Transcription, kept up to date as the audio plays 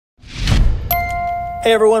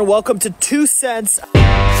Hey everyone, welcome to 2 Cents. I'm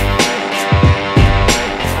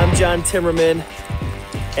John Timmerman,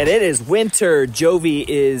 and it is winter. Jovi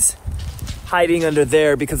is hiding under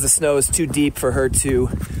there because the snow is too deep for her to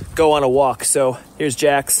go on a walk. So here's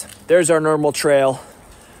Jax. There's our normal trail,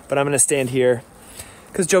 but I'm gonna stand here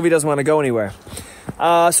because Jovi doesn't want to go anywhere.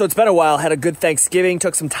 So it's been a while. Had a good Thanksgiving,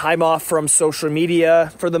 took some time off from social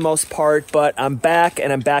media for the most part, but I'm back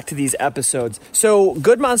and I'm back to these episodes. So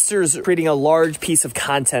Good Monster's creating a large piece of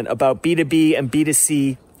content about B2B and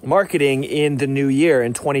B2C marketing in the new year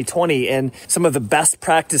in 2020 and some of the best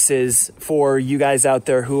practices for you guys out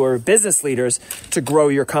there who are business leaders to grow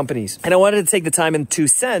your companies. And I wanted to take the time in 2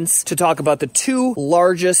 Cents to talk about the two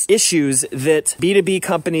largest issues that B2B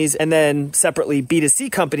companies and then separately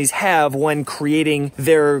B2C companies have when creating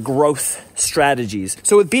their growth strategies.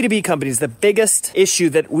 So with B2B companies, the biggest issue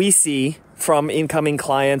that we see from incoming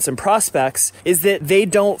clients and prospects is that they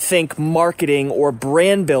don't think marketing or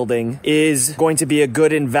brand building is going to be a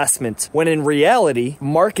good investment, when in reality,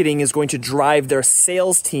 marketing is going to drive their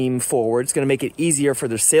sales team forward. It's going to make it easier for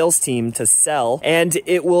their sales team to sell, and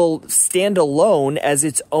it will stand alone as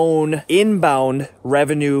its own inbound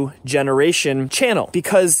revenue generation channel.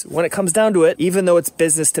 Because when it comes down to it, even though it's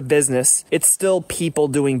business to business, it's still people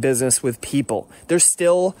doing business with people. There's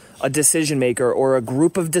still a decision maker or a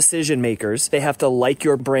group of decision makers. They have to like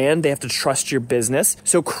your brand. They have to trust your business.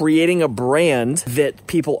 So creating a brand that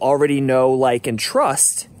people already know, like, and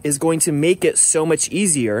trust is going to make it so much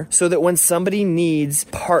easier so that when somebody needs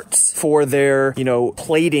parts for their,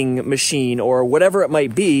 plating machine or whatever it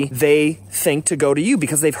might be, they think to go to you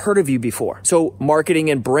because they've heard of you before. So marketing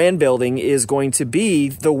and brand building is going to be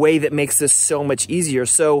the way that makes this so much easier.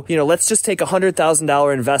 So, let's just take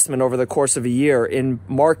 $100,000 investment over the course of a year in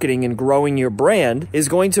marketing and growing your brand is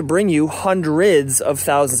going to bring you hundreds of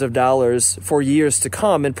thousands of dollars for years to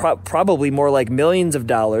come, and probably more like millions of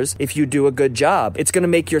dollars if you do a good job. It's going to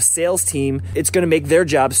make your sales team, it's going to make their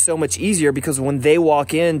job so much easier because when they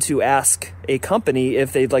walk in to ask a company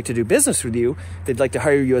if they'd like to do business with you, they'd like to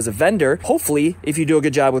hire you as a vendor. Hopefully, if you do a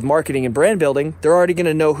good job with marketing and brand building, they're already going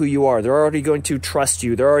to know who you are. They're already going to trust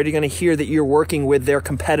you. They're already going to hear that you're working with their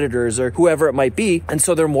competitors or whoever it might be. And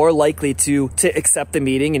so they're more likely to accept the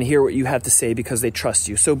meeting and hear what you have to say because they trust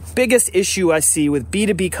you. So biggest issue I see with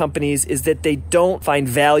B2B companies is that they don't find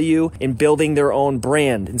value in building their own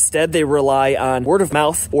brand. Instead, they rely on word of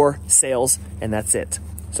mouth or sales, and that's it.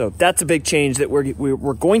 So that's a big change that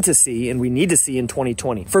we're going to see and we need to see in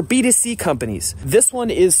 2020. For B2C companies, this one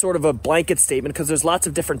is sort of a blanket statement because there's lots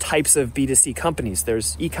of different types of B2C companies.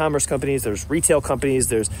 There's e-commerce companies, there's retail companies,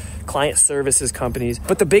 there's client services companies.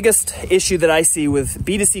 But the biggest issue that I see with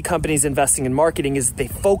B2C companies investing in marketing is they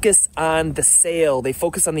focus on the sale. They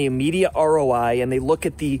focus on the immediate ROI and they look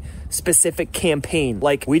at the specific campaign.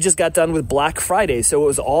 Like we just got done with Black Friday. So it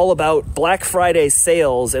was all about Black Friday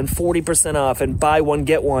sales and 40% off and buy one,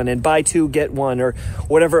 get one and buy two, get one or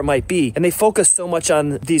whatever it might be. And they focus so much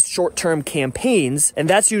on these short-term campaigns, and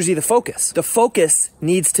that's usually the focus. The focus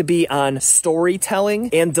needs to be on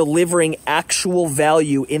storytelling and delivering actual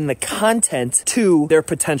value in the content to their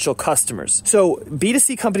potential customers. So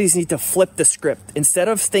B2C companies need to flip the script. Instead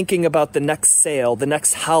of thinking about the next sale, the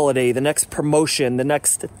next holiday, the next promotion, the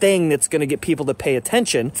next thing that's going to get people to pay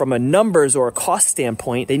attention from a numbers or a cost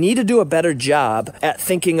standpoint, they need to do a better job at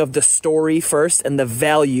thinking of the story first and the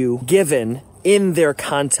value given in their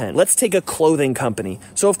content. Let's take a clothing company.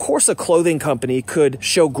 So of course a clothing company could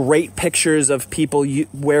show great pictures of people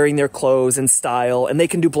wearing their clothes and style, and they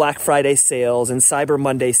can do Black Friday sales and Cyber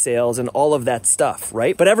Monday sales and all of that stuff,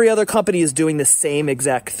 right? But every other company is doing the same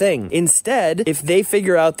exact thing. Instead, if they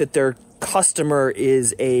figure out that their customer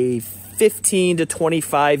is a 15 to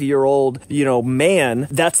 25-year-old, man,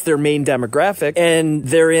 that's their main demographic, and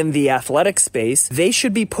they're in the athletic space, they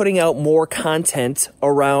should be putting out more content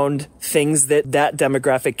around things that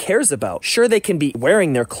demographic cares about. Sure, they can be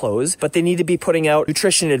wearing their clothes, but they need to be putting out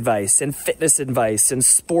nutrition advice and fitness advice and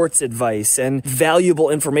sports advice and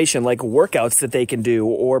valuable information like workouts that they can do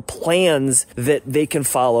or plans that they can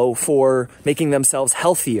follow for making themselves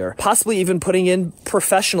healthier. Possibly even putting in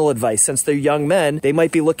professional advice. Since they're young men, they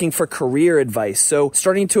might be looking for career advice. So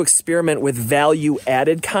starting to experiment with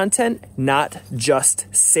value-added content, not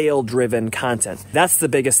just sale-driven content. That's the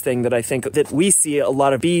biggest thing that I think that we see a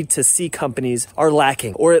lot of B2C companies are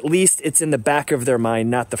lacking, or at least it's in the back of their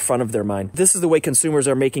mind, not the front of their mind. This is the way consumers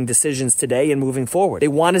are making decisions today and moving forward. They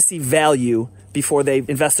want to see value before they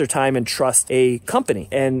invest their time and trust a company,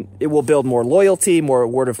 and it will build more loyalty, more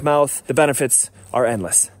word of mouth. The benefits are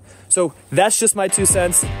endless. So that's just my 2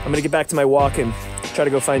 cents. I'm going to get back to my walk and try to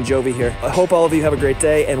go find Jovi here. I hope all of you have a great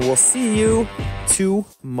day, and we'll see you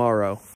tomorrow.